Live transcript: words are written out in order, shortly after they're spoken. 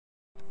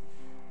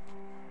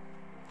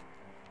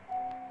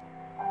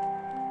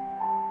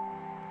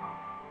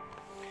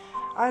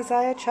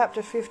Isaiah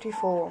chapter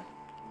 54.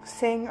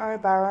 Sing, O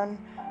barren,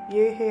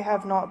 you who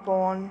have not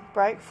borne,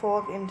 break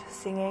forth into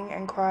singing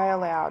and cry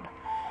aloud.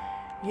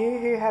 You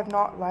who have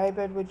not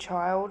laboured with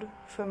child,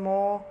 for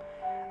more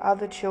are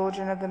the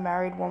children of the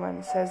married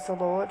woman, says the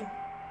Lord.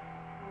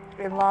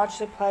 Enlarge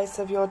the place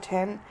of your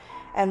tent,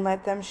 and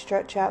let them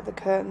stretch out the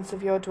curtains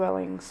of your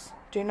dwellings.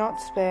 Do not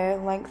spare,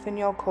 lengthen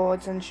your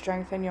cords and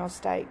strengthen your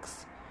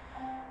stakes.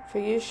 For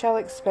you shall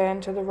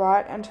expand to the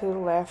right and to the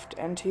left,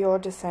 and to your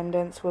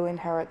descendants will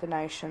inherit the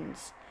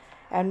nations,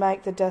 and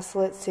make the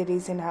desolate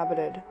cities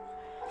inhabited.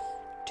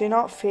 Do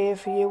not fear,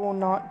 for you will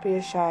not be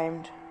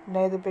ashamed,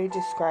 neither be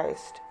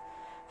disgraced.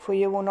 For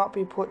you will not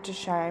be put to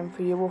shame,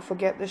 for you will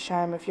forget the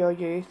shame of your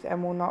youth,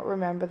 and will not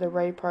remember the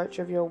reproach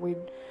of your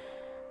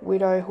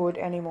widowhood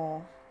any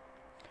more.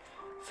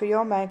 For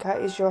your Maker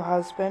is your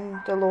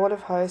husband, the Lord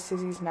of hosts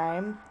is his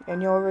name,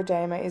 and your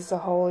Redeemer is the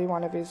Holy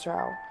One of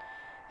Israel.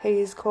 He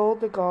is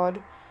called the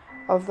God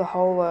of the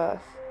whole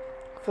earth.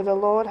 For the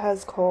Lord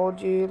has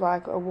called you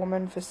like a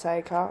woman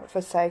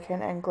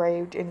forsaken and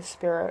grieved in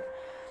spirit,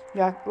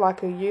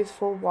 like a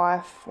youthful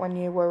wife when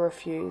you were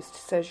refused,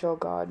 says your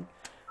God.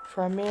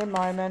 For a mere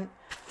moment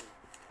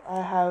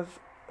I have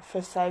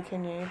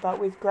forsaken you, but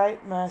with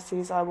great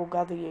mercies I will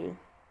gather you.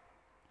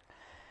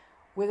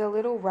 With a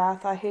little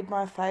wrath I hid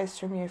my face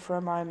from you for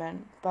a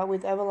moment, but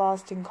with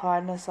everlasting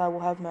kindness I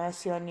will have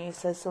mercy on you,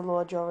 says the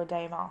Lord your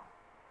Redeemer.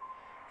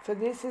 For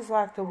this is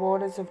like the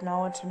waters of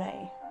Noah to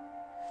me.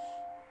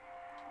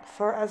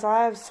 For as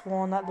I have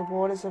sworn that the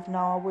waters of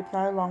Noah would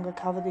no longer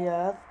cover the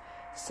earth,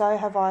 so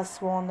have I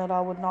sworn that I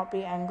would not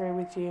be angry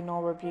with you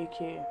nor rebuke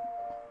you.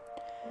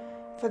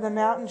 For the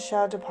mountains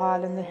shall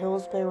depart and the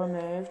hills be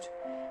removed,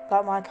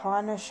 but my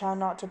kindness shall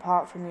not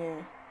depart from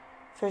you.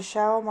 For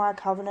shall my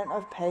covenant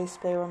of peace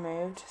be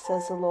removed,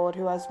 says the Lord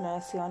who has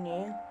mercy on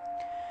you?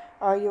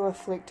 O you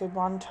afflicted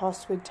one,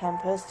 tossed with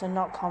tempest and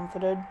not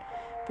comforted,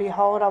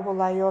 behold, I will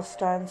lay your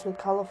stones with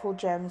colourful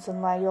gems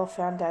and lay your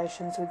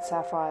foundations with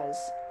sapphires.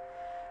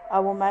 I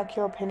will make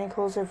your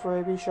pinnacles of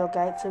rubies, your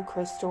gates of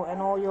crystal,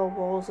 and all your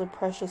walls of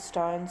precious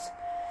stones.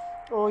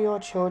 All your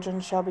children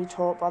shall be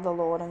taught by the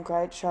Lord, and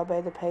great shall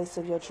be the peace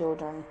of your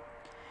children.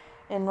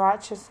 In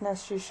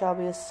righteousness you shall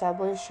be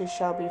established, you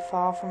shall be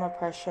far from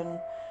oppression,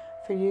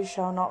 for you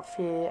shall not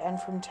fear, and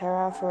from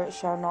terror, for it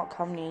shall not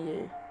come near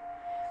you.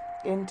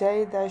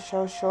 Indeed, they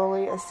shall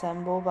surely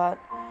assemble, but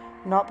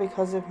not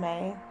because of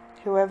me.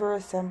 Whoever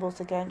assembles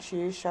against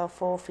you shall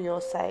fall for your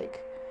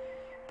sake.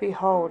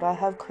 Behold, I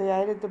have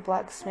created the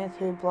blacksmith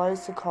who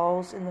blows the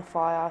coals in the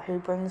fire, who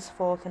brings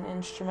forth an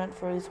instrument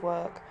for his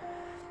work,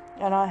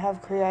 and I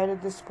have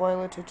created the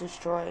spoiler to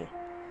destroy.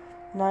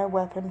 No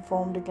weapon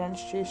formed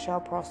against you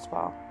shall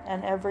prosper,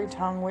 and every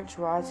tongue which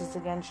rises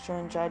against you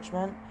in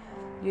judgment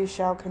you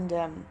shall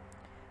condemn.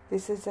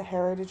 This is the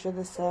heritage of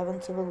the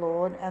servants of the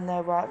Lord, and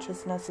their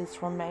righteousness is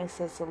from me,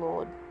 says the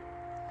Lord.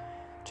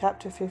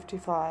 Chapter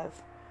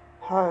 55.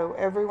 Ho,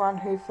 everyone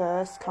who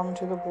thirsts, come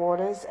to the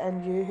waters,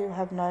 and you who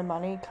have no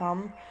money,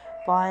 come,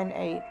 buy and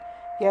eat.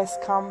 Yes,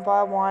 come,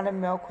 buy wine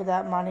and milk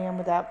without money and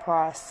without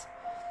price.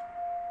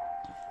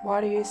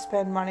 Why do you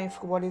spend money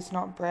for what is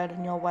not bread,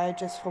 and your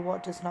wages for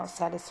what does not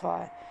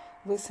satisfy?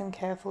 Listen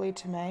carefully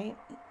to me,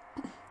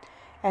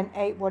 and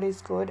eat what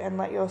is good, and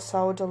let your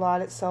soul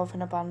delight itself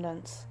in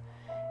abundance.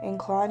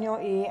 Incline your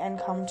ear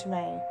and come to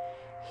me.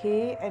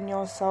 Hear, and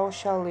your soul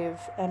shall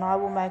live, and I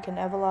will make an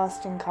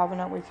everlasting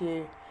covenant with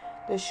you,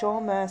 the sure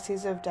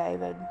mercies of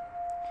David.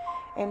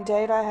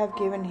 Indeed, I have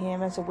given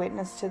him as a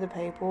witness to the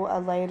people, a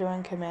leader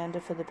and commander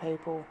for the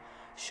people.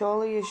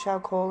 Surely you shall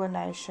call a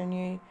nation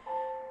you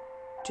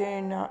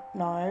do not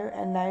know,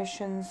 and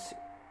nations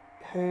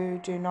who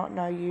do not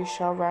know you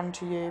shall run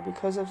to you,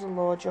 because of the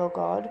Lord your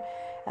God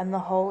and the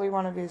Holy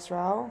One of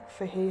Israel,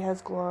 for he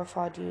has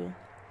glorified you.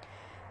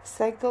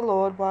 Seek the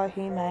Lord while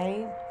he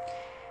may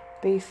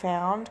be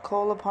found,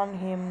 call upon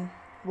him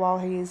while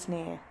he is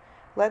near.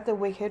 Let the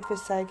wicked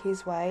forsake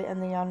his way,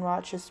 and the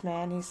unrighteous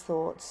man his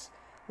thoughts.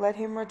 Let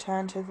him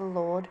return to the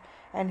Lord,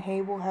 and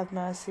he will have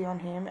mercy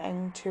on him,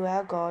 and to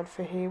our God,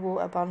 for he will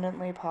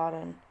abundantly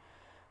pardon.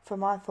 For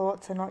my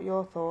thoughts are not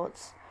your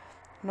thoughts,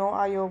 nor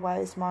are your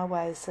ways my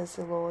ways, says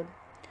the Lord.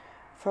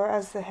 For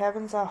as the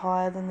heavens are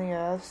higher than the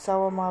earth,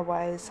 so are my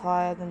ways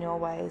higher than your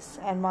ways,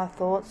 and my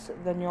thoughts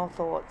than your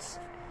thoughts.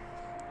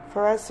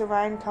 For as the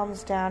rain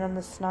comes down and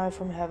the snow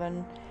from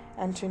heaven,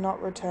 and do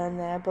not return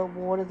there, but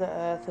water the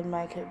earth and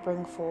make it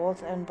bring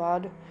forth and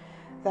bud,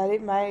 that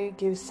it may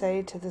give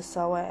seed to the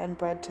sower and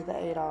bread to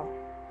the eater,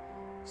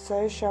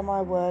 so shall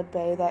my word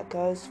be that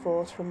goes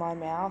forth from my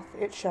mouth.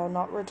 It shall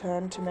not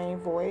return to me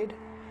void,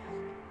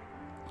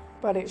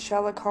 but it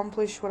shall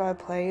accomplish what I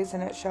please,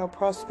 and it shall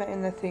prosper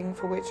in the thing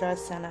for which I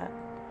sent it.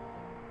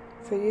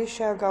 For you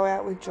shall go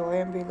out with joy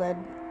and be led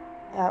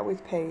out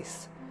with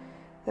peace.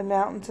 The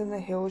mountains and the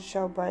hills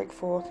shall break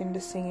forth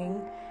into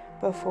singing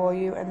before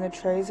you, and the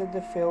trees of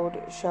the field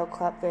shall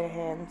clap their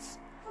hands.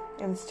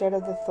 Instead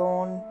of the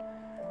thorn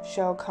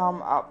shall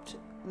come up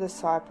the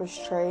cypress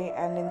tree,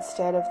 and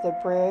instead of the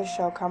brier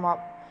shall come up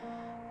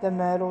the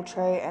myrtle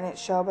tree, and it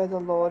shall be the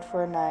Lord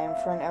for a name,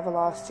 for an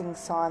everlasting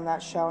sign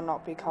that shall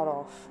not be cut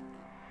off.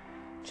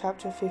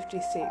 Chapter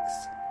 56.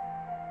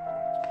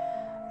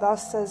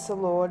 Thus says the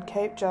Lord,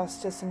 keep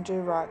justice and do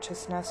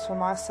righteousness, for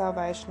my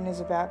salvation is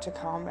about to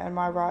come, and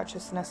my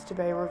righteousness to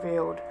be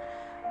revealed.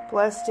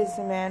 Blessed is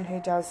the man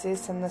who does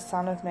this, and the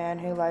Son of Man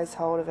who lays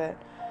hold of it,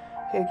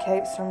 who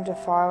keeps from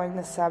defiling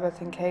the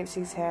Sabbath and keeps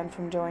his hand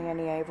from doing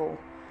any evil.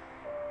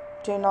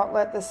 Do not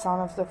let the son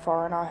of the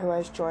foreigner who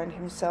has joined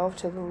himself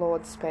to the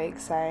Lord speak,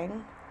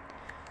 saying,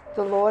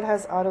 the Lord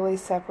has utterly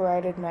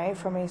separated me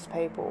from his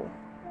people.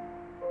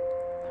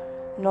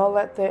 Nor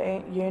let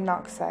the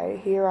eunuch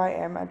say, here I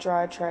am, a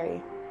dry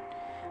tree.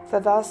 For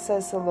thus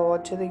says the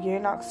Lord to the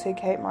eunuchs who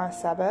keep my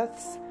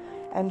Sabbaths,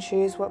 and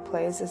choose what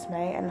pleases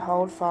me, and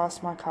hold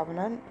fast my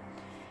covenant,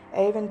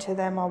 even to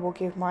them I will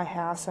give my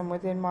house, and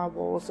within my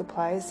walls a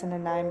place and a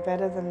name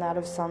better than that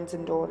of sons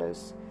and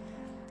daughters.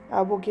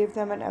 I will give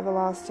them an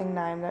everlasting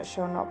name that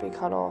shall not be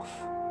cut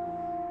off.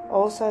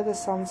 Also the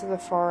sons of the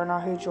foreigner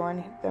who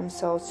join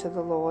themselves to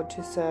the Lord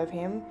to serve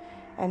him,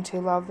 and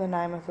to love the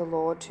name of the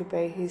Lord, to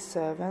be his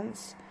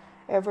servants,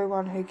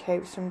 everyone who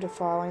keeps from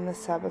defiling the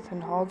Sabbath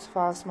and holds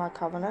fast my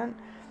covenant,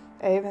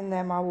 even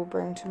them I will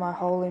bring to my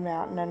holy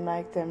mountain, and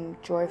make them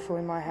joyful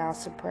in my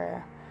house of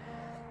prayer.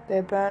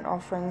 Their burnt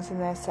offerings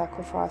and their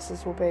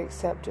sacrifices will be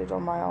accepted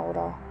on my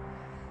altar.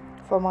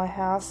 For my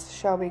house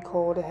shall be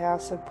called a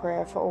house of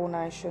prayer for all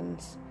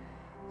nations.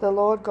 The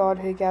Lord God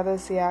who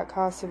gathers the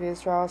outcasts of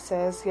Israel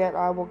says, yet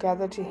I will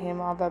gather to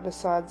him other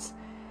besides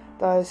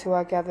those who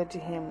are gathered to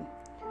him.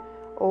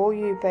 All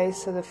you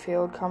beasts of the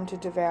field come to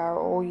devour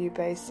all you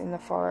beasts in the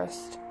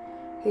forest.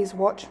 His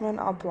watchmen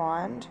are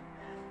blind.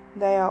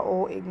 They are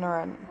all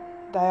ignorant.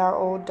 They are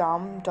all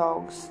dumb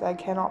dogs. They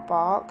cannot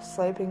bark,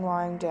 sleeping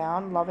lying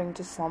down, loving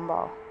to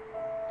slumber.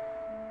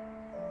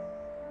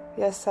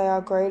 Yes, they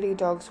are greedy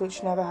dogs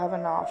which never have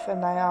enough,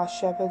 and they are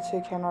shepherds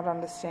who cannot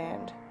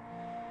understand.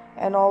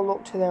 And all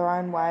look to their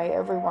own way,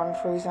 every one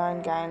for his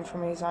own gain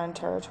from his own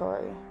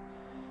territory.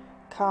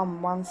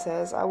 Come, one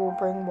says, I will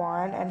bring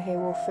wine, and we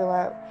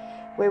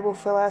will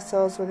fill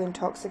ourselves with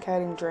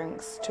intoxicating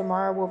drinks.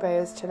 Tomorrow will be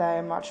as today,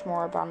 and much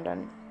more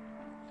abundant.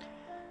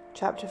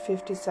 Chapter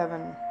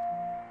 57.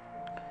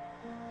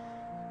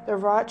 The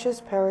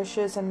righteous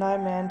perishes, and no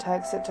man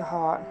takes it to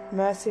heart.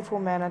 Merciful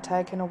men are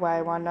taken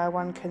away, while no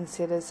one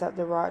considers that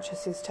the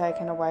righteous is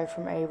taken away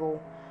from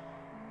evil.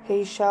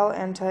 He shall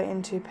enter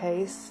into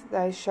peace,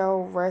 they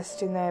shall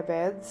rest in their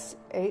beds,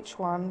 each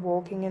one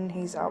walking in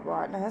his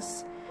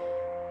uprightness.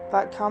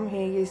 But come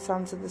here, you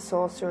sons of the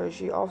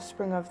sorcerers, you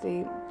offspring of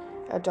the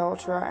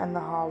adulterer and the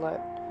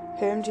harlot.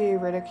 Whom do you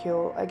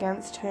ridicule?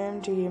 Against whom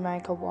do you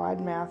make a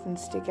wide mouth and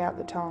stick out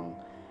the tongue?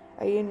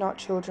 Are you not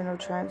children of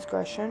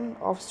transgression,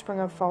 offspring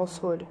of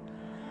falsehood,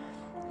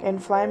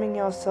 inflaming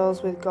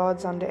yourselves with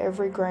gods under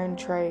every green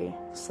tree,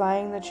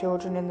 slaying the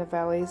children in the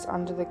valleys,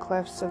 under the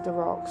clefts of the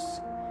rocks?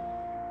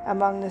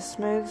 Among the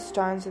smooth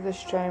stones of the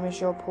stream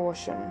is your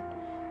portion.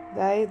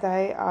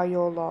 They are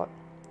your lot.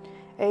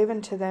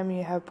 Even to them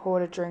you have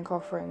poured a drink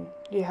offering.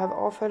 You have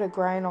offered a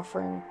grain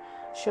offering.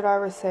 Should I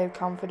receive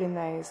comfort in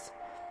these?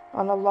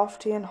 On a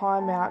lofty and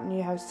high mountain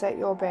you have set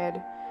your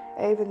bed.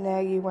 Even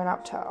there you went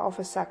up to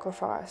offer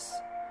sacrifice.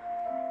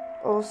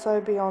 Also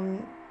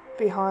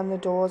behind the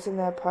doors and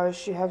their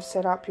posts you have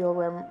set up your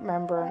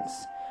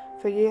remembrance.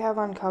 For you have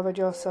uncovered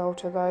yourself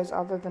to those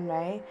other than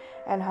me,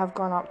 and have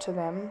gone up to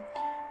them.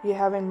 You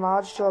have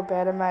enlarged your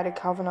bed and made a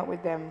covenant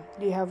with them.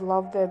 You have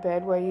loved their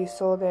bed where you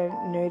saw their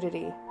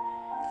nudity.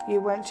 You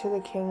went to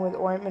the king with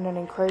ointment and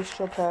increased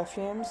your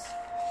perfumes.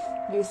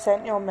 You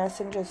sent your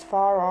messengers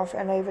far off,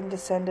 and even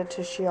descended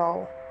to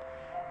Sheol.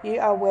 You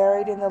are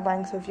wearied in the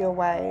length of your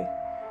way,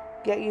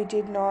 yet you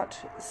did not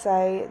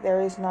say,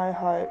 there is no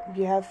hope.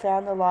 You have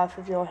found the life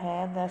of your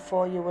hand,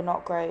 therefore you were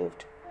not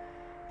grieved.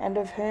 And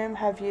of whom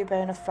have you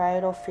been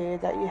afraid or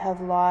feared, that you have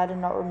lied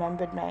and not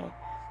remembered me,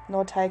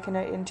 nor taken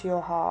it to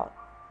your heart?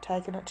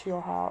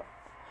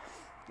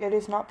 It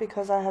is not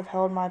because I have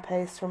held my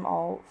peace from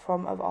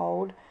of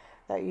old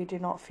that you do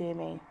not fear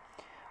me.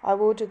 I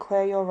will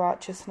declare your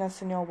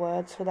righteousness and your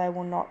words, for they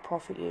will not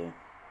profit you.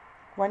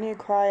 When you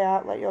cry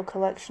out, let your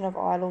collection of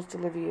idols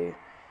deliver you.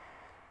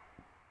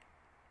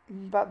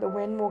 But the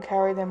wind will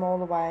carry them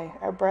all away,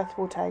 a breath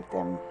will take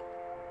them.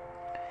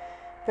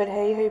 But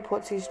he who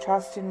puts his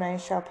trust in me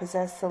shall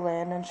possess the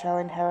land, and shall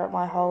inherit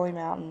my holy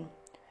mountain.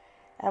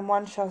 And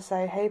one shall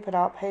say, heap it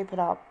up,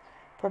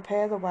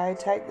 prepare the way,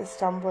 take the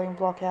stumbling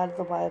block out of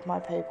the way of my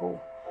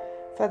people.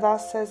 For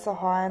thus says the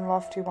high and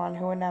lofty one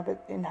who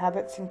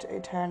inhabits into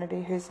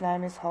eternity, whose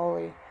name is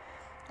holy.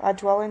 I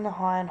dwell in the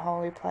high and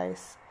holy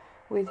place,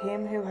 with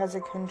him who has a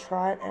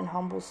contrite and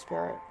humble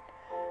spirit,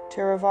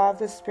 to revive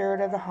the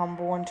spirit of the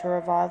humble, and to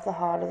revive the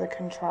heart of the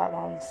contrite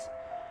ones.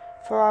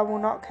 For I will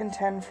not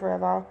contend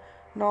forever,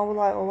 nor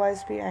will I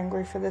always be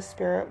angry, for the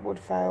spirit would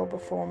fail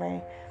before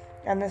me,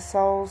 and the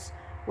souls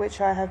which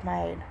I have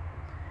made.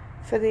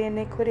 For the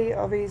iniquity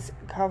of his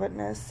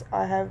covetousness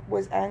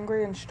was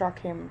angry and struck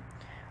him.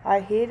 I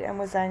hid and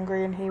was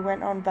angry, and he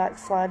went on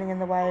backsliding in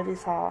the way of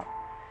his heart.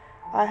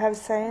 I have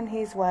seen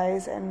his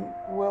ways and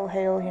will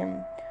heal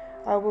him.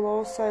 I will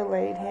also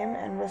lead him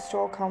and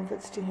restore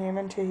comforts to him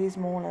and to his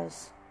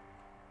mourners.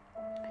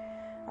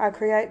 I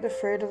create the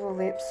fruit of the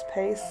lips,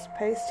 peace,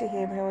 peace to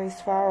him who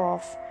is far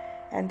off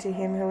and to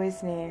him who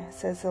is near,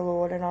 says the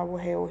Lord, and I will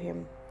heal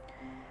him.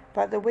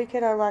 But the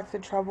wicked are like the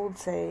troubled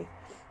sea,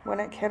 when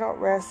it cannot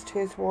rest,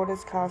 whose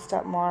waters cast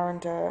up mire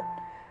and dirt.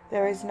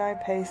 There is no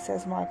peace,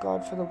 says my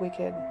God, for the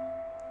wicked.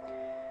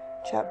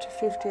 Chapter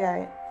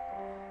 58.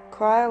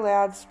 Cry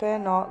aloud, spare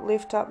not,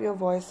 lift up your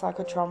voice like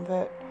a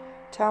trumpet.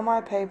 Tell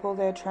my people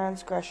their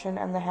transgression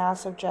and the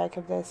house of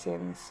Jacob their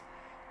sins.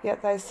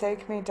 Yet they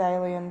seek me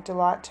daily and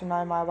delight to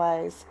know my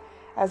ways,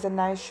 as a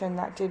nation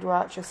that did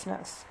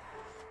righteousness,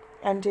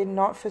 and did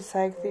not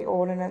forsake the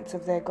ordinance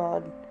of their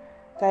God.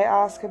 They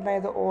ask of me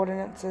the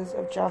ordinances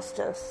of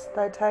justice.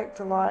 They take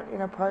delight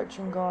in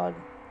approaching God.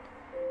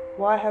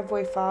 Why have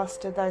we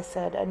fasted, they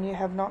said, and you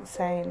have not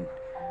seen?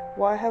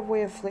 Why have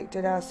we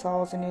afflicted our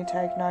souls, and you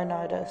take no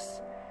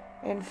notice?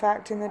 In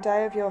fact, in the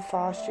day of your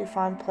fast you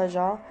find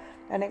pleasure,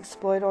 and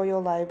exploit all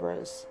your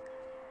labourers.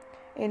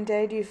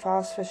 Indeed, you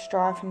fast for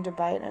strife and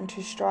debate, and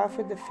to strive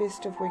with the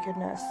fist of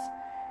wickedness.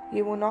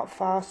 You will not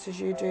fast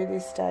as you do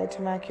this day,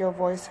 to make your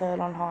voice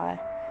heard on high.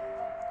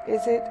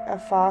 Is it a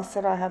fast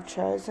that I have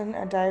chosen,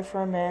 a day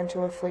for a man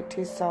to afflict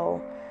his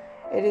soul?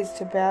 It is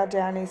to bow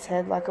down his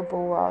head like a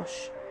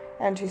bulrush,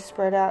 and to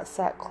spread out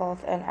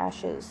sackcloth and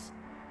ashes.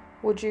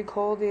 Would you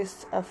call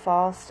this a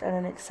fast and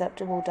an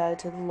acceptable day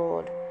to the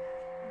Lord?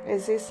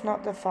 Is this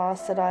not the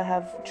fast that I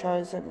have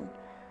chosen?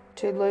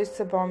 To loose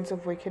the bonds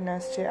of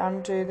wickedness, to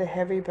undo the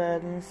heavy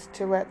burdens,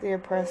 to let the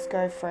oppressed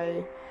go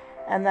free,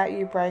 and that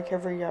you break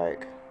every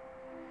yoke.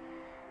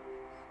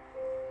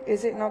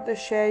 Is it not to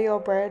share your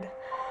bread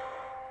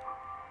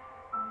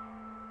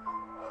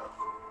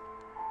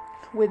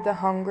with the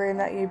hungry, and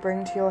that you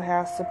bring to your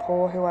house the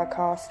poor who are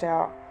cast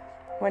out?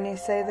 When you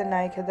see the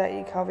naked, that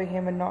you cover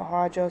him and not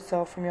hide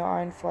yourself from your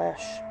own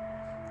flesh.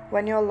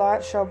 When your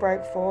light shall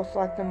break forth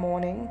like the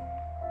morning,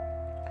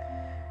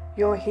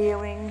 your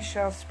healing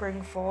shall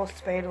spring forth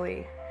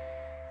speedily,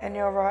 and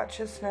your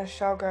righteousness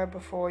shall go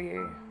before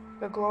you.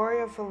 The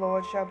glory of the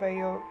Lord shall be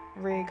your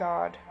rear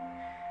guard.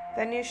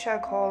 Then you shall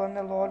call, and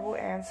the Lord will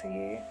answer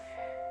you.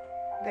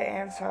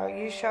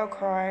 You shall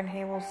cry, and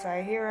he will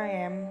say, Here I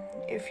am.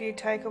 If you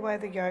take away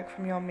the yoke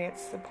from your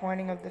midst, the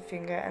pointing of the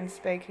finger and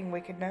speaking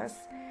wickedness,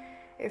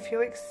 if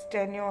you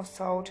extend your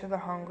soul to the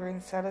hungry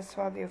and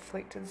satisfy the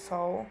afflicted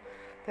soul,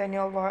 then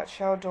your light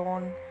shall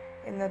dawn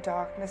in the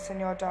darkness, and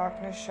your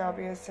darkness shall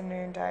be as the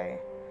noonday.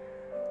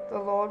 The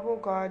Lord will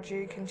guide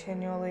you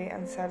continually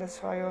and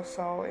satisfy your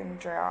soul in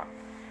drought,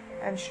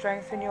 and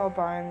strengthen your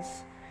bones.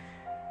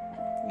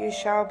 You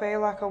shall be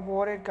like a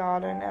watered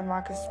garden and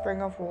like a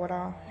spring of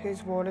water,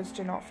 whose waters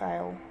do not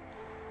fail.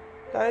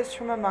 Those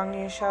from among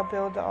you shall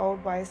build the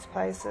old waste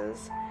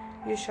places.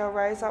 You shall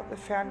raise up the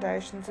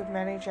foundations of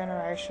many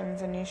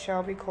generations, and you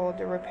shall be called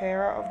the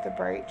repairer of the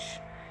breach,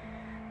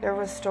 the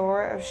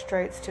restorer of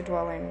streets to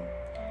dwell in.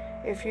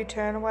 If you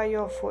turn away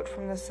your foot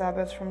from the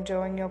Sabbath, from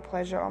doing your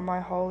pleasure on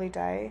my holy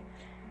day,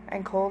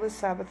 and call the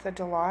Sabbath a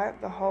delight,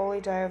 the holy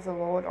day of the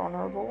Lord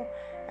honourable,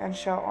 and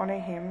shall honour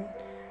him,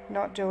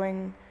 not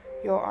doing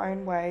your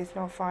own ways,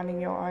 nor finding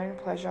your own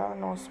pleasure,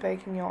 nor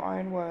speaking your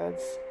own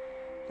words,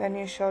 then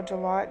you shall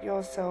delight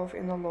yourself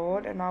in the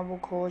Lord, and I will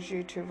cause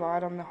you to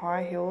ride on the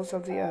high hills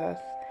of the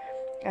earth,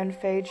 and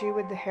feed you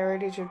with the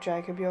heritage of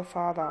Jacob your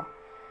father.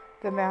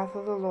 The mouth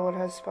of the Lord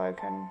has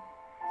spoken.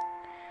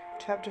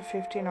 Chapter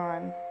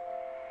 59.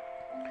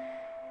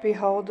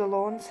 Behold, the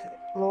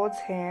Lord's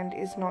hand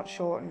is not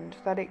shortened,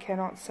 that it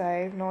cannot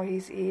save, nor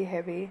his ear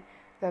heavy,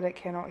 that it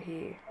cannot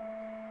hear.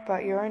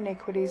 But your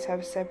iniquities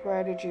have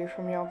separated you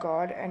from your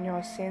God, and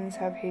your sins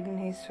have hidden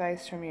his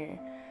face from you,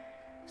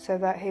 so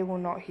that he will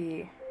not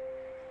hear.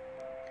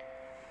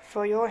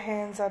 For your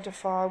hands are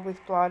defiled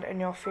with blood,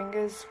 and your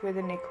fingers with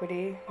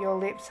iniquity. Your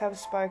lips have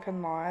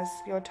spoken lies,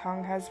 your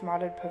tongue has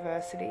muttered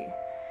perversity.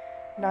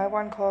 No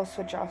one calls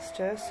for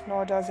justice,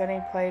 nor does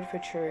any plead for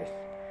truth.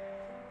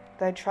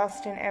 They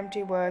trust in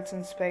empty words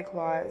and speak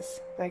lies.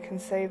 They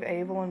conceive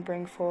evil and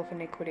bring forth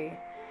iniquity.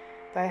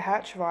 They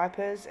hatch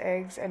vipers'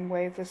 eggs and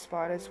weave the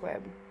spider's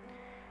web.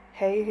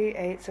 He who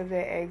eats of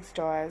their eggs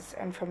dies,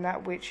 and from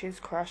that which is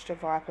crushed a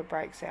viper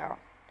breaks out.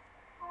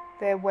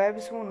 Their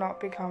webs will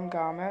not become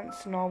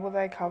garments, nor will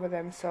they cover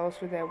themselves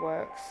with their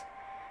works.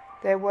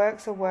 Their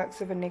works are works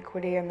of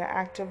iniquity, and the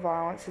act of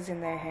violence is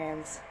in their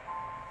hands.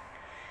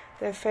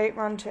 Their feet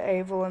run to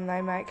evil, and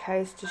they make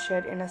haste to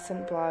shed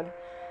innocent blood.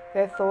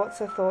 Their thoughts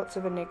are thoughts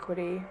of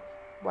iniquity.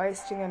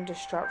 Wasting and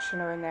destruction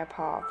are in their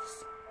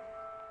paths.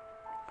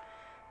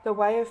 The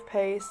way of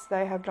peace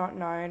they have not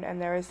known, and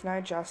there is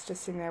no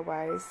justice in their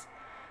ways.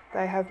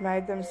 They have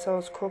made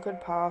themselves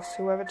crooked paths.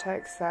 Whoever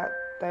takes that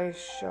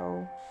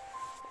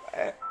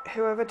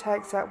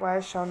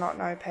way shall not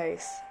know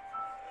peace.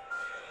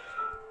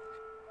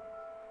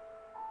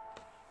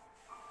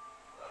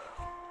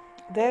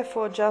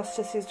 Therefore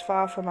justice is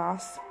far from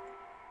us,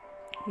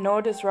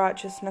 nor does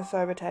righteousness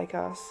overtake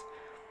us.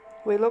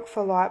 We look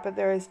for light, but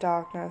there is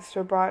darkness,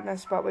 for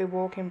brightness, but we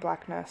walk in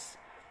blackness.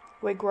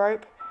 We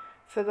grope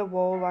for the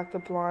wall like the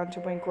blind,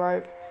 and we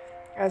grope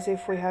as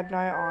if we had no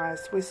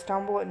eyes. We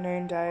stumble at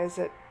noonday as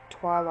at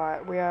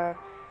twilight. We are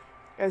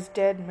as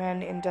dead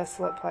men in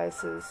desolate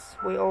places.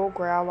 We all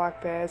growl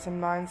like bears and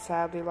moan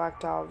sadly like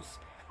doves.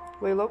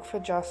 We look for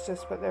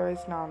justice, but there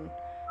is none,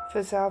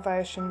 for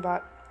salvation,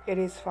 but it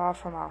is far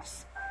from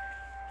us.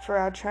 For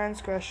our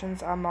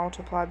transgressions are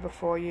multiplied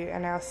before you,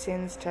 and our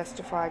sins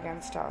testify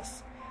against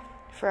us.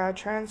 For our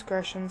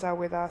transgressions are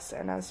with us,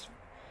 and as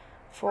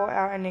for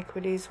our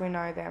iniquities we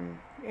know them.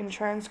 In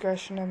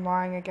transgression and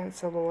lying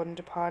against the Lord, and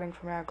departing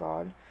from our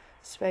God,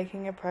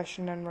 speaking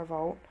oppression and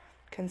revolt,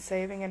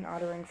 conceiving and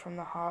uttering from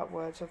the heart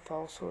words of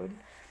falsehood,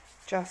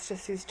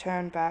 justice is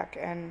turned back,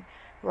 and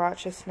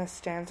righteousness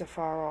stands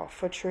afar off.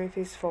 For truth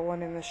is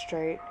fallen in the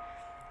street,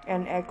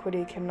 and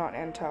equity cannot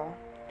enter.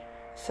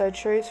 So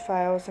truth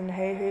fails, and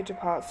he who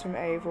departs from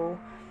evil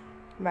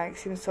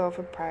makes himself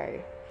a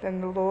prey. Then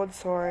the Lord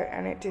saw it,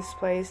 and it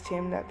displeased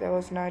him that there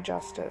was no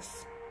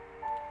justice.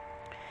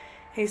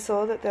 He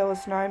saw that there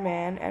was no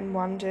man, and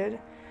wondered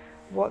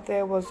that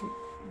there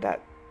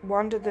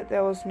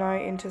was no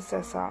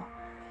intercessor.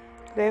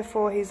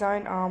 Therefore his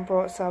own arm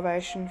brought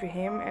salvation for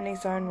him, and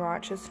his own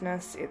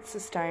righteousness it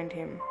sustained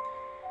him.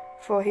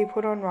 For he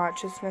put on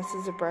righteousness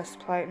as a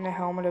breastplate, and a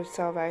helmet of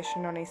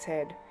salvation on his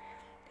head.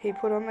 He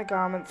put on the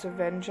garments of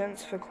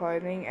vengeance for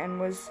clothing, and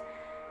was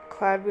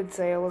clad with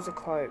zeal as a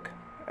cloak.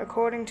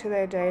 According to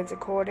their deeds,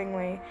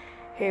 accordingly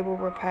he will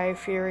repay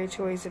fury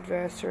to his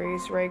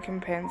adversaries,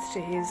 recompense to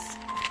his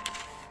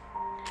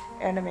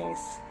enemies.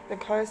 The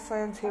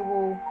coastlands he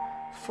will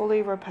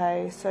fully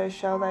repay, so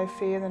shall they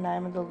fear the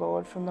name of the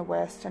Lord from the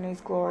west, and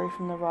his glory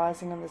from the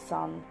rising of the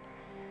sun.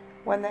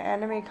 When the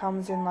enemy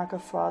comes in like a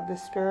flood, the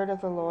Spirit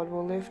of the Lord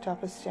will lift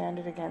up a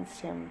standard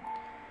against him.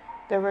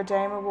 The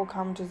Redeemer will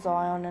come to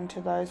Zion, and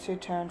to those who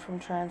turn from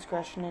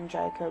transgression in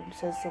Jacob,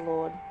 says the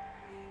Lord.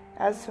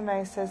 As for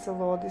me, says the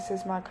Lord, this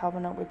is my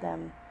covenant with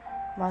them,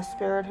 my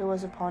Spirit who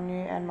is upon you,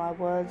 and my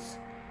words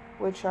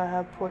which I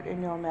have put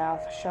in your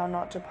mouth shall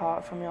not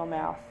depart from your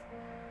mouth,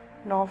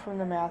 nor from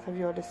the mouth of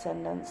your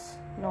descendants,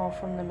 nor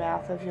from the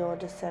mouth of your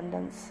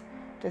descendants'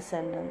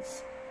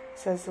 descendants,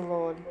 says the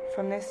Lord,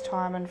 from this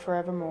time and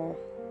forevermore.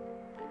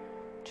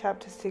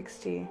 Chapter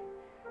 60.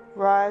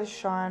 Rise,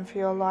 shine, for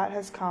your light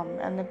has come,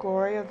 and the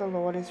glory of the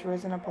Lord is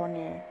risen upon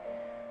you.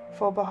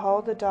 For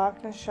behold, the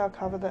darkness shall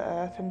cover the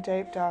earth, and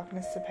deep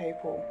darkness the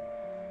people.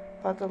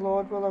 But the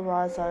Lord will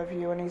arise over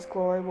you, and his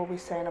glory will be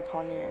seen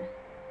upon you.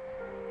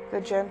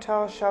 The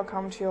Gentiles shall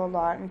come to your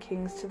light, and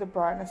kings to the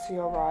brightness of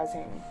your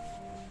rising.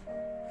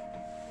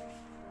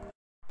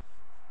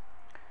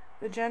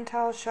 The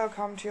Gentiles shall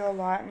come to your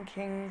light, and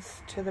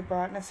kings to the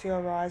brightness of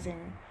your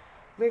rising.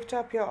 Lift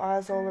up your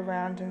eyes all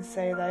around, and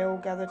see, they all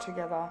gather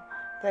together.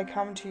 They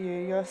come to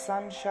you. Your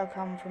sons shall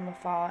come from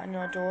afar, and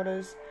your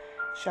daughters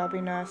shall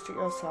be nursed at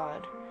your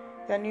side.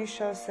 Then you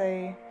shall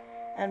see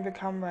and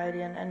become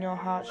radiant, and your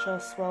heart shall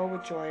swell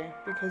with joy,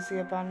 because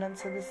the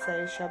abundance of the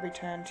sea shall be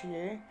turned to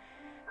you.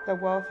 The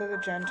wealth of the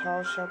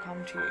Gentiles shall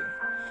come to you.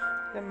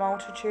 The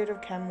multitude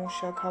of camels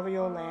shall cover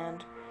your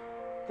land.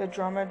 The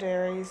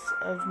dromedaries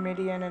of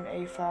Midian and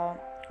Ephah,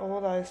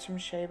 all those from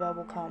Sheba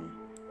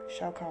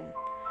shall come,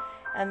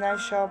 and they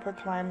shall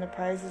proclaim the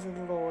praises of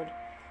the Lord.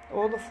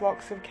 All the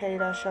flocks of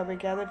Kedar shall be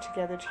gathered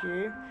together to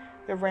you.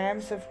 The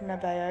rams of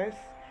Nebaioth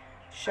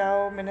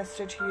shall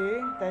minister to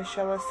you. They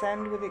shall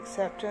ascend with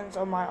acceptance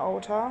on my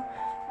altar,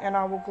 and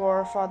I will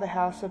glorify the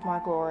house of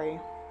my glory.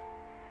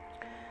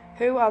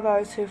 Who are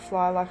those who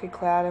fly like a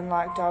cloud and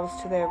like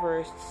doves to their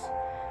roosts?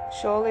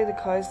 Surely the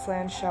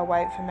coastlands shall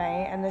wait for me,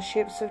 and the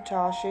ships of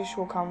Tarshish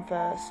will come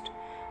first,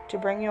 to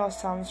bring your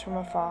sons from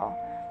afar,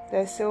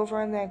 their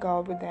silver and their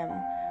gold with them,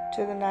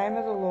 to the name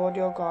of the Lord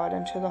your God,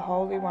 and to the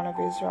Holy One of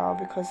Israel,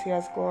 because he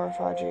has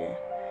glorified you.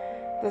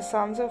 The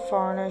sons of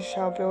foreigners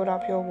shall build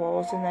up your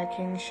walls, and their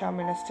kings shall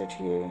minister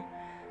to you.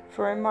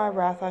 For in my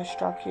wrath I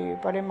struck you,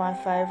 but in my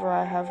favour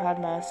I have had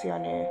mercy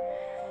on you.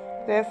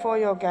 Therefore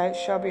your gates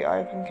shall be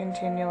open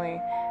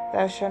continually,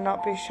 they shall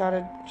not be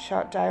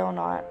shut day or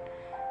night,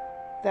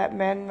 that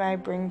men may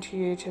bring to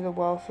you to the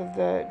wealth of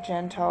the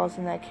Gentiles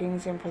and their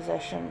kings in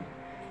possession.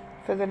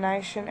 For the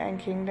nation and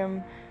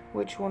kingdom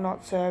which will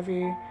not serve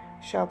you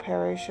shall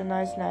perish, and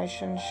those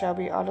nations shall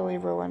be utterly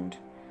ruined.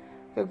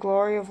 The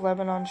glory of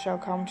Lebanon shall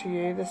come to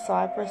you, the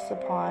cypress, the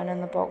pine,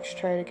 and the box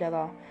tree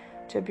together,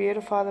 to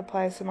beautify the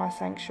place of my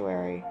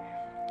sanctuary,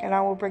 and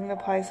I will bring the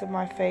place of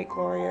my feet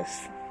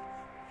glorious.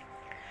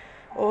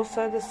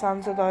 Also the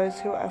sons of those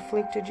who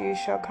afflicted you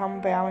shall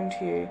come bowing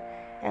to you,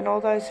 and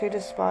all those who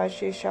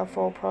despised you shall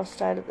fall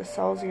prostrate at the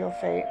soles of your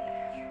feet,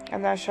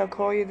 and they shall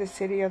call you the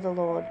city of the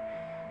Lord,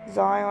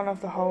 Zion of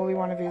the Holy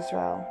One of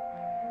Israel.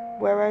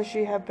 Whereas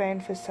you have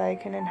been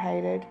forsaken and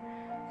hated,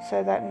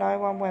 so that no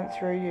one went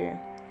through you,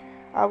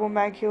 I will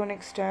make you an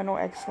external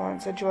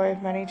excellence, a joy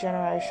of many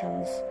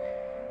generations.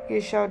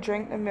 You shall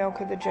drink the milk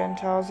of the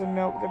Gentiles and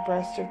milk the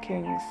breast of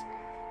kings.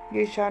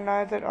 You shall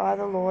know that I,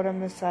 the Lord,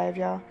 am the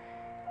Saviour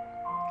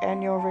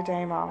and your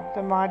Redeemer,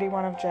 the mighty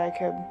one of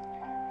Jacob.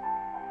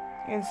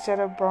 Instead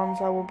of bronze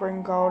I will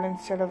bring gold,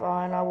 instead of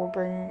iron I will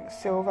bring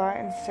silver,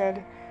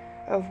 instead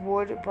of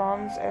wood,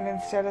 bronze, and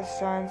instead of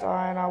stones,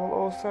 iron. I will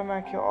also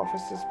make your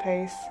officers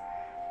peace,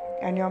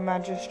 and your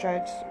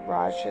magistrates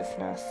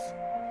righteousness.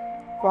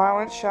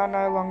 Violence shall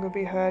no longer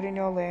be heard in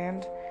your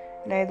land,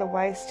 neither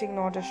wasting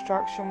nor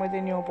destruction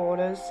within your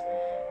borders,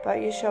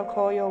 but you shall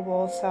call your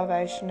walls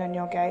salvation and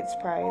your gates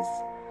praise.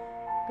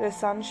 The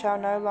sun shall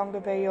no longer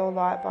be your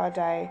light by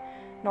day,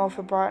 nor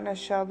for brightness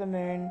shall the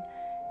moon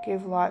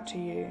give light to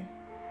you.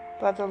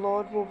 But the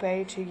Lord will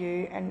be to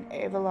you an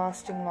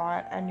everlasting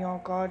light, and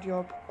your God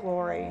your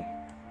glory.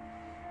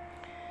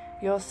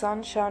 Your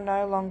sun shall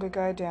no longer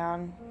go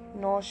down,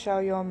 nor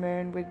shall your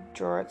moon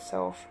withdraw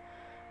itself.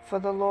 For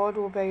the Lord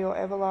will be your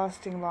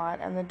everlasting light,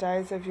 and the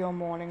days of your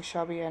mourning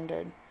shall be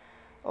ended.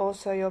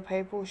 Also your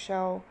people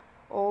shall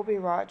all be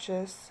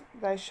righteous,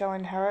 they shall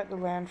inherit the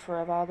land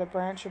forever, the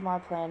branch of my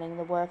planting,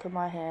 the work of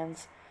my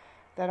hands,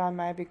 that I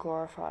may be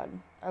glorified.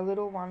 A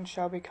little one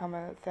shall become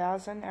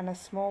 1,000, and a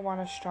small one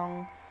a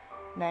strong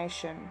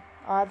nation.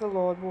 I, the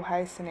Lord, will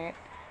hasten it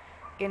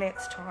in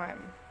its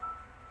time.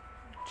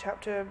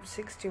 Chapter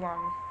 61.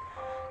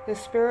 The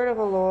Spirit of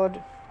the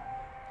Lord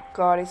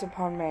God is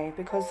upon me,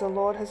 because the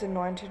Lord has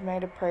anointed me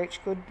to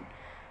preach good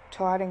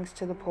tidings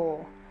to the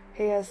poor.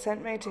 He has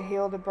sent me to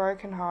heal the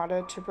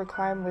brokenhearted, to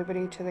proclaim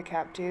liberty to the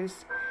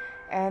captives,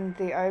 and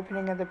the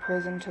opening of the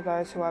prison to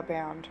those who are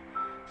bound,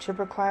 to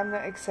proclaim the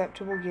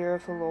acceptable year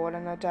of the Lord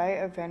and the day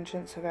of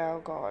vengeance of our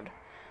God,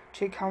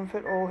 to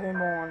comfort all who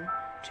mourn,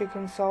 to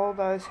console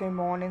those who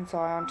mourn in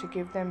Zion, to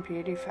give them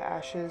beauty for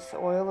ashes,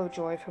 oil of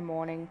joy for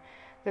mourning,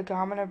 the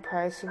garment of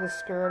praise for the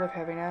spirit of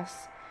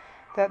heaviness,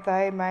 that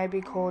they may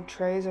be called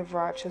trees of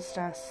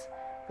righteousness,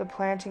 the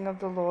planting of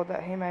the Lord,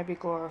 that he may be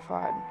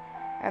glorified.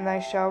 And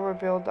they shall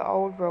rebuild the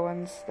old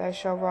ruins, they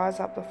shall rise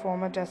up the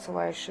former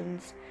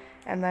desolations,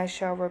 and they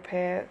shall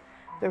repair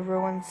the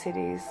ruined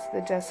cities,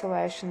 the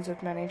desolations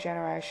of many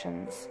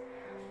generations.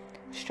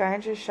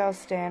 Strangers shall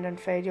stand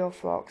and feed your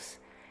flocks,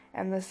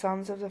 and the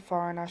sons of the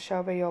foreigner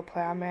shall be your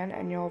ploughmen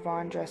and your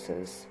vine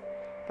dressers.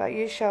 But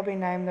you shall be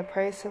named the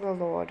priests of the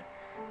Lord.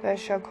 They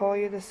shall call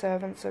you the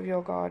servants of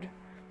your God,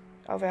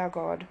 of our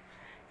God.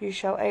 You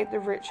shall eat the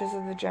riches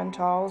of the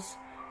Gentiles,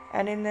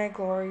 and in their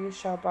glory you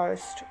shall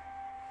boast.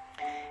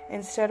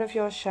 Instead of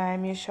your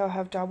shame you shall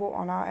have double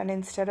honour, and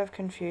instead of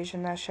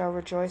confusion they shall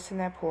rejoice in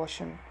their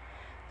portion.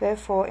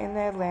 Therefore in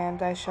their land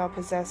they shall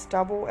possess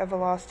double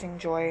everlasting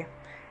joy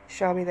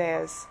shall be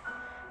theirs.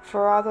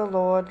 For I, the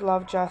Lord,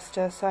 love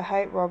justice, I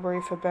hate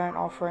robbery for burnt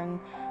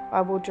offering.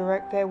 I will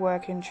direct their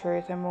work in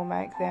truth, and will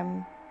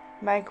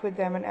make with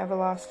them an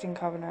everlasting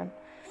covenant.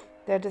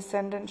 Their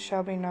descendants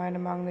shall be known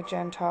among the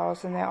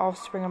Gentiles, and their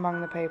offspring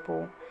among the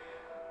people.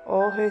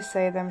 All who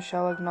see them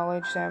shall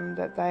acknowledge them,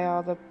 that they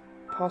are the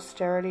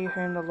posterity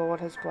whom the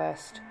Lord has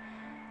blessed.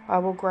 I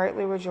will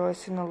greatly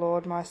rejoice in the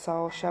Lord, my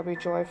soul shall be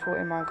joyful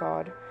in my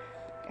God.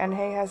 And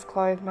he has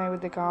clothed me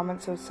with the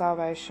garments of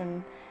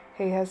salvation,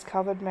 he has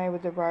covered me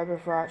with the robe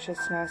of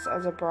righteousness,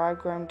 as a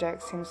bridegroom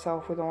decks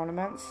himself with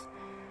ornaments,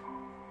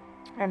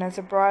 and as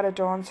a bride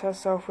adorns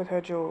herself with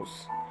her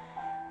jewels.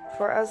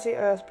 For as the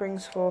earth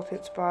brings forth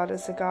its bud,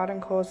 as the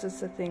garden causes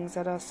the things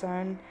that are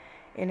sown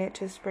in it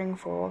to spring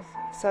forth,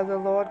 so the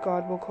Lord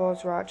God will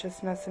cause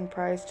righteousness and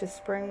praise to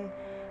spring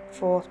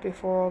forth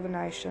before all the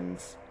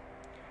nations.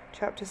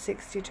 Chapter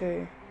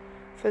 62.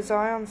 For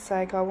Zion's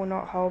sake I will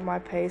not hold my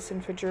peace,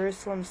 and for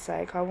Jerusalem's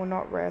sake I will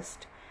not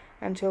rest,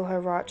 until her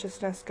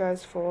righteousness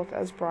goes forth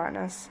as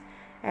brightness,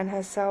 and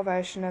her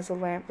salvation as a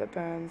lamp that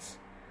burns.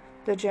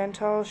 The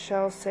Gentiles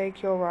shall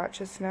seek your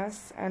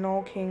righteousness, and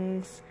all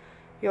kings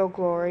your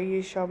glory.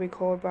 You shall be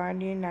called by a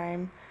new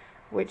name,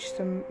 which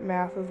the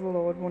mouth of the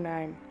Lord will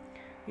name.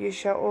 You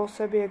shall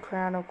also be a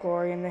crown of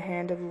glory in the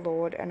hand of the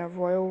Lord, and a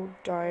royal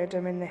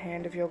diadem in the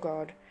hand of your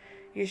God.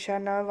 You shall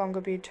no longer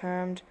be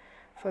termed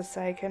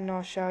forsaken,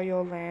 nor shall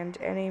your land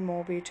any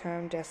more be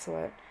termed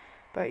desolate,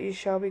 but you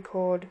shall be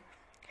called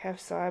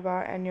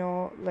Hephzibah, and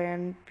your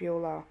land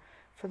Beulah.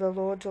 For the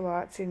Lord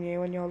delights in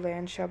you, and your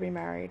land shall be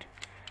married.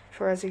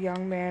 For as a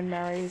young man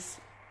marries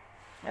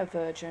a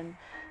virgin,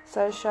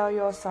 so shall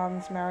your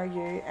sons marry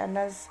you, and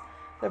as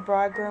the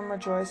bridegroom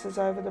rejoices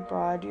over the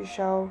bride,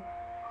 so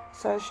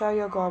shall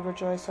your God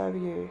rejoice over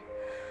you.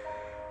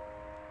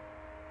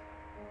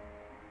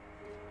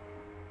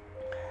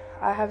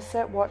 I have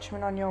set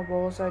watchmen on your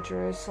walls, O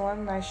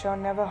Jerusalem. They shall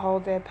never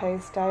hold their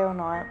peace day or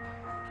night.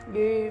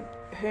 You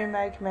who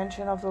make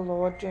mention of the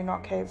Lord, do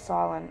not keep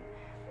silent,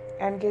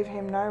 and give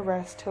him no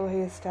rest till he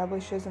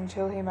establishes,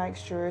 until he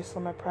makes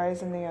Jerusalem a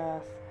praise in the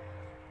earth.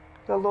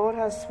 The Lord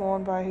has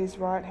sworn by his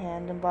right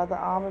hand and by the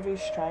arm of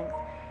his strength,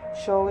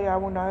 surely I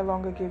will no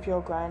longer give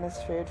your grain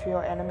as food for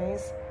your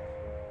enemies,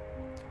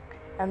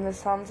 and the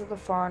sons of the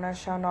foreigner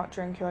shall not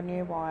drink your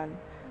new wine,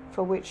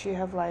 for which you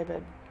have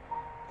laboured.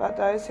 But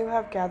those who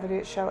have gathered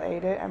it shall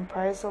eat it, and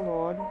praise the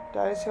Lord.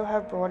 Those who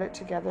have brought it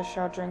together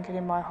shall drink it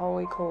in my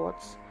holy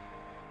courts.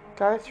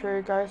 Go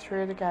through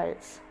the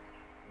gates.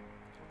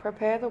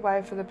 Prepare the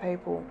way for the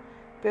people.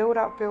 Build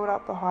up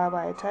the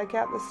highway. Take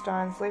out the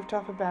stones, lift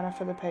up a banner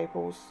for the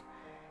peoples.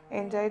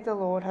 Indeed, the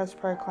Lord has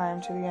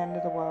proclaimed to the end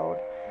of the world.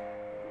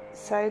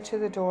 Say to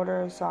the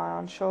daughter of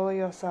Zion, surely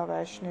your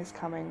salvation is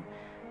coming.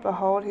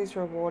 Behold, his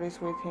reward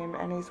is with him,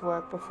 and his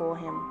work before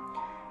him.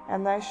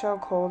 And they shall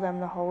call them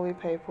the holy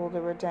people,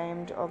 the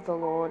redeemed of the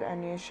Lord,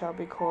 and you shall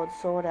be called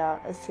sought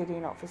out, a city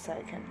not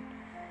forsaken.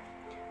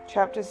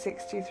 Chapter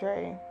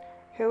 63.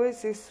 Who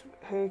is this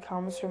who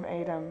comes from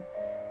Edom,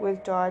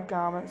 with dyed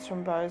garments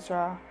from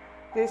Bozrah?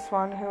 This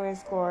one who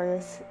is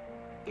glorious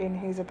in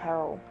his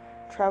apparel,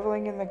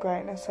 travelling in the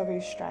greatness of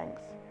his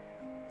strength.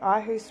 I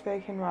who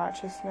speak in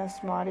righteousness,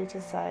 mighty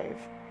to save.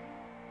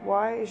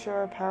 Why is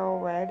your apparel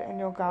red, and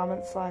your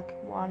garments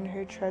like one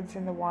who treads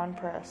in the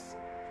winepress?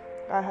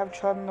 I have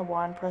trodden the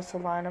winepress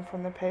alone, and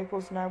from the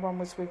peoples no one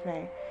was with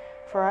me.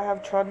 For I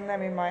have trodden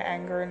them in my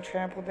anger, and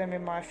trampled them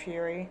in my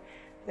fury.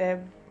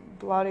 Their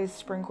blood is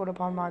sprinkled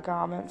upon my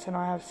garments, and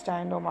I have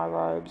stained all my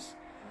robes.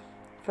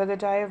 For the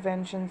day of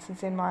vengeance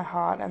is in my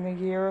heart, and the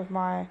year of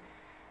my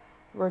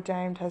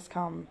redeemed has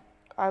come.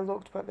 I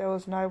looked, but there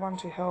was no one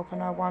to help,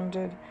 and I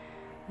wondered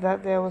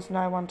that there was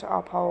no one to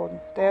uphold.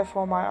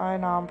 Therefore my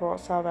own arm brought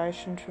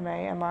salvation for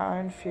me, and my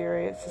own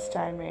fury it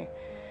sustained me.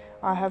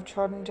 I have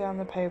trodden down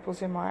the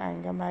peoples in my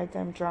anger, made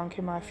them drunk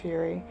in my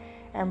fury,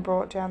 and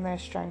brought down their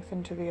strength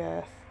into the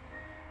earth.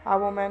 I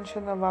will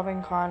mention the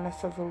loving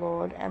kindness of the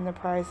Lord, and the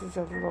praises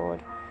of the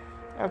Lord,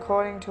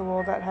 according to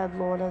all that the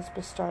Lord has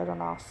bestowed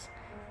on us,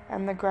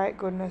 and the great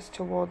goodness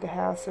toward the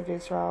house of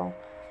Israel,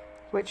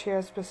 which he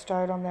has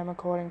bestowed on them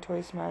according to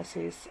his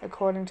mercies,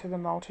 according to the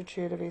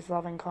multitude of his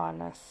loving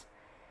kindness.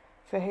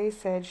 For he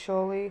said,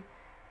 surely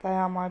they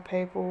are my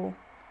people,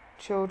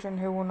 children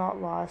who will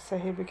not lie, so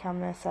he became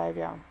their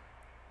Saviour.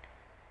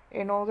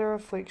 In all their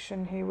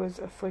affliction he was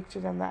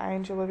afflicted, and the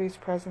angel of his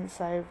presence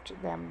saved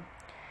them.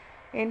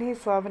 In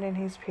his love and in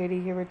his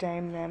pity he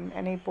redeemed them,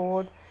 and he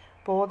bore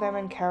them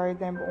and carried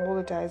them all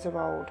the days of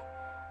old.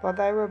 But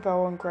they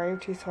rebelled and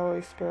grieved his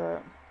Holy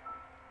Spirit.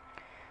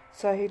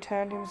 So he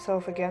turned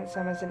himself against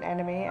them as an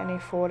enemy, and he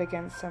fought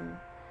against them.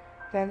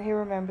 Then he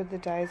remembered the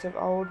days of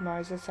old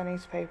Moses and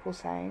his people,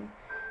 saying,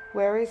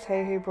 where is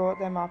he who brought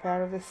them up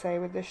out of the sea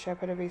with the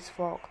shepherd of his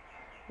flock?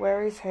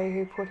 Where is he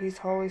who put his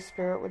Holy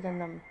Spirit within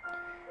them?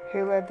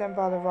 Who led them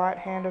by the right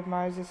hand of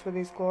Moses with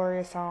his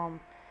glorious arm,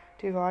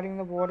 dividing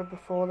the water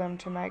before them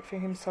to make for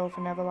himself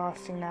an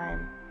everlasting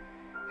name?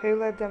 Who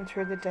led them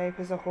through the deep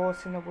as a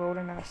horse in the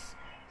wilderness,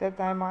 that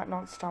they might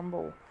not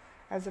stumble?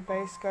 As a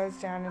beast goes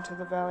down into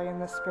the valley,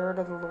 and the Spirit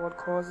of the Lord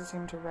causes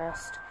him to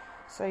rest,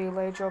 so you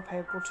lead your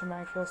people to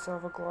make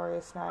yourself a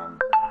glorious name.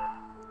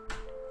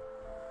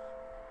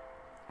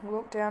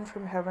 Look down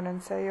from heaven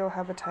and see your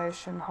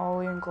habitation,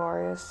 holy and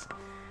glorious.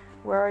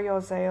 Where are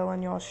your zeal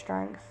and your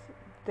strength?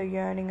 The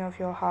yearning of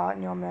your heart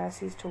and your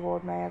mercies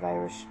toward me, are they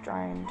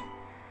restrained?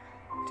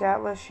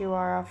 Doubtless you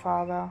are our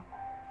Father,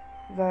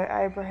 though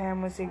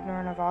Abraham was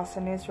ignorant of us,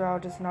 and Israel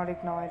does not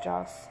acknowledge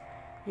us.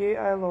 You,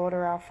 O Lord,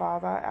 are our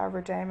Father, our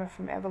Redeemer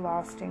from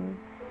everlasting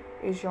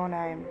is your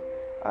name.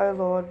 O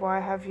Lord, why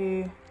have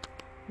you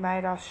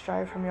made us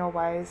stray from your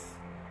ways,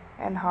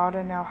 and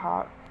hardened our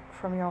heart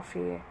from your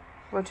fear?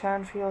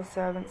 Return for your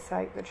servants'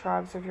 sake the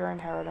tribes of your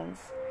inheritance.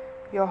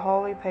 Your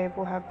holy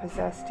people have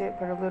possessed it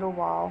but a little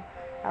while.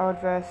 Our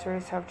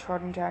adversaries have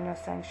trodden down your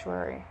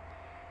sanctuary.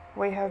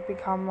 We have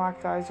become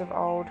like those of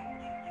old,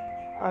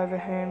 over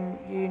whom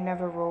you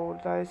never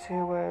ruled, those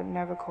who were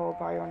never called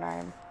by your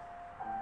name.